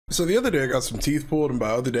So the other day I got some teeth pulled, and by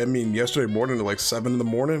other day I mean yesterday morning at like 7 in the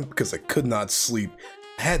morning because I could not sleep.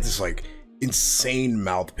 I had this like insane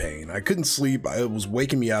mouth pain. I couldn't sleep. It was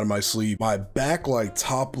waking me out of my sleep. My back, like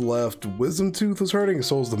top left wisdom tooth was hurting, and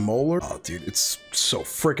so was the molar. Oh dude, it's so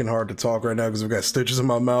freaking hard to talk right now because I've got stitches in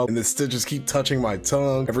my mouth and the stitches keep touching my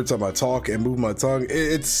tongue every time I talk and move my tongue.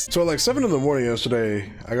 It's so like 7 in the morning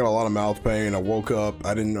yesterday, I got a lot of mouth pain. I woke up,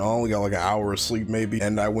 I only got like an hour of sleep maybe,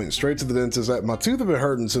 and I went straight to the dentist. My tooth had been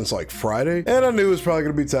hurting since like Friday, and I knew it was probably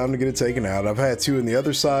gonna be time to get it taken out. I've had two in the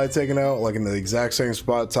other side taken out, like in the exact same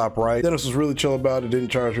spot, top right. Dentist was really chill about it, didn't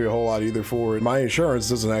charge me a whole lot either for it. My insurance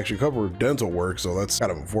doesn't actually cover dental work, so that's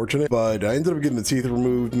kind of unfortunate, but I ended up getting the teeth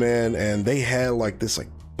removed, man, and they had like this like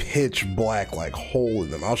pitch black like hole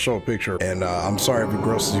in them. I'll show a picture, and I'm sorry if it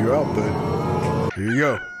grosses you out, but here you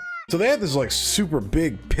go. So they had this like super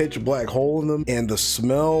big pitch black hole in them, and the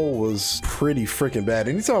smell was pretty freaking bad.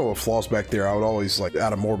 Anytime I would floss back there, I would always, like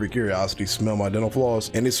out of morbid curiosity, smell my dental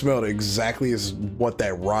floss, and it smelled exactly as what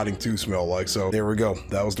that rotting tooth smelled like. So there we go.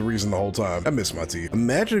 That was the reason the whole time. I miss my teeth.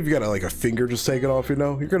 Imagine if you got like a finger just taken off, you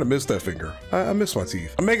know? You're gonna miss that finger. I miss my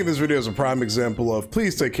teeth. I'm making this video as a prime example of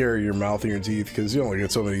please take care of your mouth and your teeth, because you only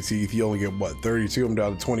get so many teeth. You only get what, 32? I'm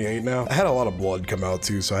down to 28 now. I had a lot of blood come out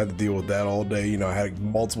too, so I had to deal with that all day. You know, I had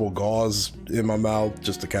multiple gauze in my mouth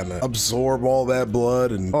just to kind of absorb all that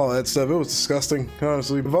blood and all that stuff. It was disgusting,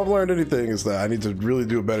 honestly. If I've learned anything, is that I need to really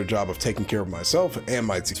do a better job of taking care of myself and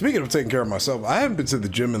my teeth. Speaking of taking care of myself, I haven't been to the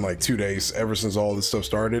gym in like 2 days ever since all this stuff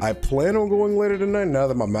started. I plan on going later tonight now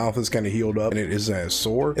that my mouth is kind of healed up and it isn't as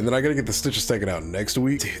sore. And then I gotta get the stitches taken out next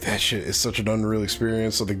week. Dude, that shit is such an unreal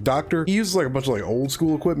experience. So the doctor, he uses like a bunch of like old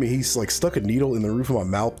school equipment. He's like stuck a needle in the roof of my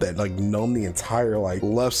mouth that like numbed the entire like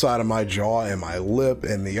left side of my jaw and my lip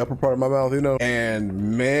and the upper part of my mouth, you know?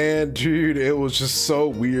 And man, dude, it was just so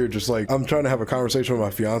weird. Just like I'm trying to have a conversation with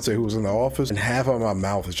my fiance who was in the office, and half of my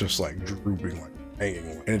mouth is just like drooping, like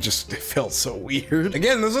hanging, and it felt so weird.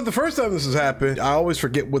 Again, this isn't the first time this has happened. I always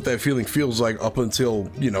forget what that feeling feels like up until,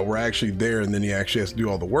 you know, we're actually there, and then he actually has to do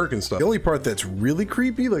all the work and stuff. The only part that's really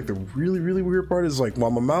creepy, like the really weird part, is like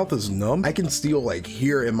while my mouth is numb, I can still like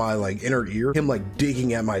hear in my like inner ear him like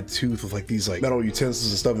digging at my tooth with like these like metal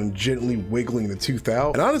utensils and stuff and gently wiggling the tooth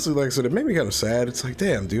out. And honestly, like I said, it made me kind of sad. It's like,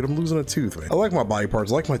 damn, dude, I'm losing a tooth, man. I like my body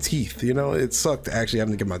parts, I like my teeth, you know? It sucked actually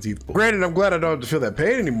having to get my teeth pulled. Granted, I'm glad I don't have to feel that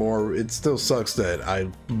pain anymore. It still sucks that I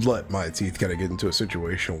let my teeth kind of get into a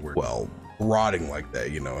situation where, well, rotting like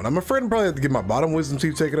that, you know, and I'm afraid I'm probably have to get my bottom wisdom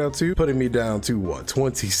teeth taken out too, putting me down to what,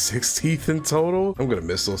 26 teeth in total. I'm gonna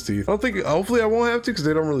miss those teeth. I don't think, hopefully I won't have to, because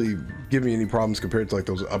they don't really give me any problems compared to like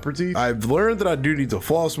those upper teeth. I've learned that I do need to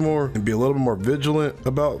floss more and be a little bit more vigilant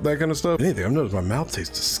about that kind of stuff. Anything, I've noticed my mouth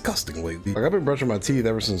tastes disgusting lately. Like I've been brushing my teeth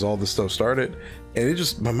ever since all this stuff started, and it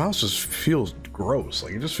just, my mouth just feels gross.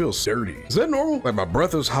 Like it just feels dirty. Is that normal? Like my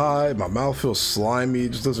breath is high, my mouth feels slimy,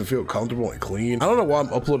 it just doesn't feel comfortable and clean. I don't know why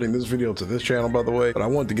I'm uploading this video to this channel, by the way, but I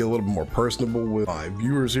wanted to get a little bit more personable with my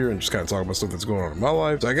viewers here and just kind of talk about stuff that's going on in my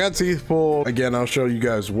life. So I got teeth pulled. Again, I'll show you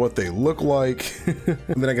guys what they look like. And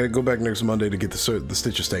then I gotta go back next Monday to get the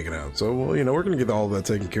stitches taken out. So, well, you know, we're gonna get all of that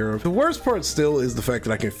taken care of. The worst part still is the fact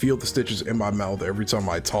that I can feel the stitches in my mouth every time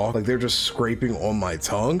I talk. Like they're just scraping on my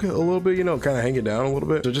tongue a little bit, you know, kind of hanging down a little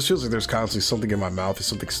bit. So it just feels like there's constantly something in my mouth. There's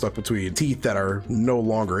something stuck between teeth that are no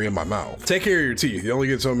longer in my mouth. Take care of your teeth. You only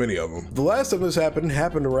get so many of them. The last time this happened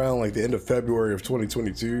around like the end of February of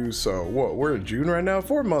 2022. So what, we're in June right now,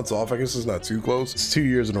 4 months off. I guess it's not too close. It's 2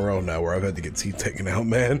 years in a row now where I've had to get teeth taken out,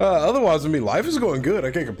 man. Otherwise, I mean, life is going good.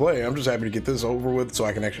 I can't complain. I'm just happy to get this over with so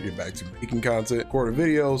I can actually get back to making content, recording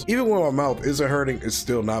videos. Even when my mouth isn't hurting, it's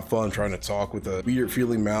still not fun trying to talk with a weird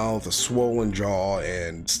feeling mouth, a swollen jaw,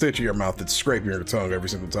 and stitch in your mouth that's scraping your tongue every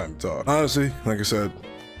single time you talk. Honestly, like I said,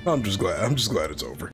 I'm just glad it's over.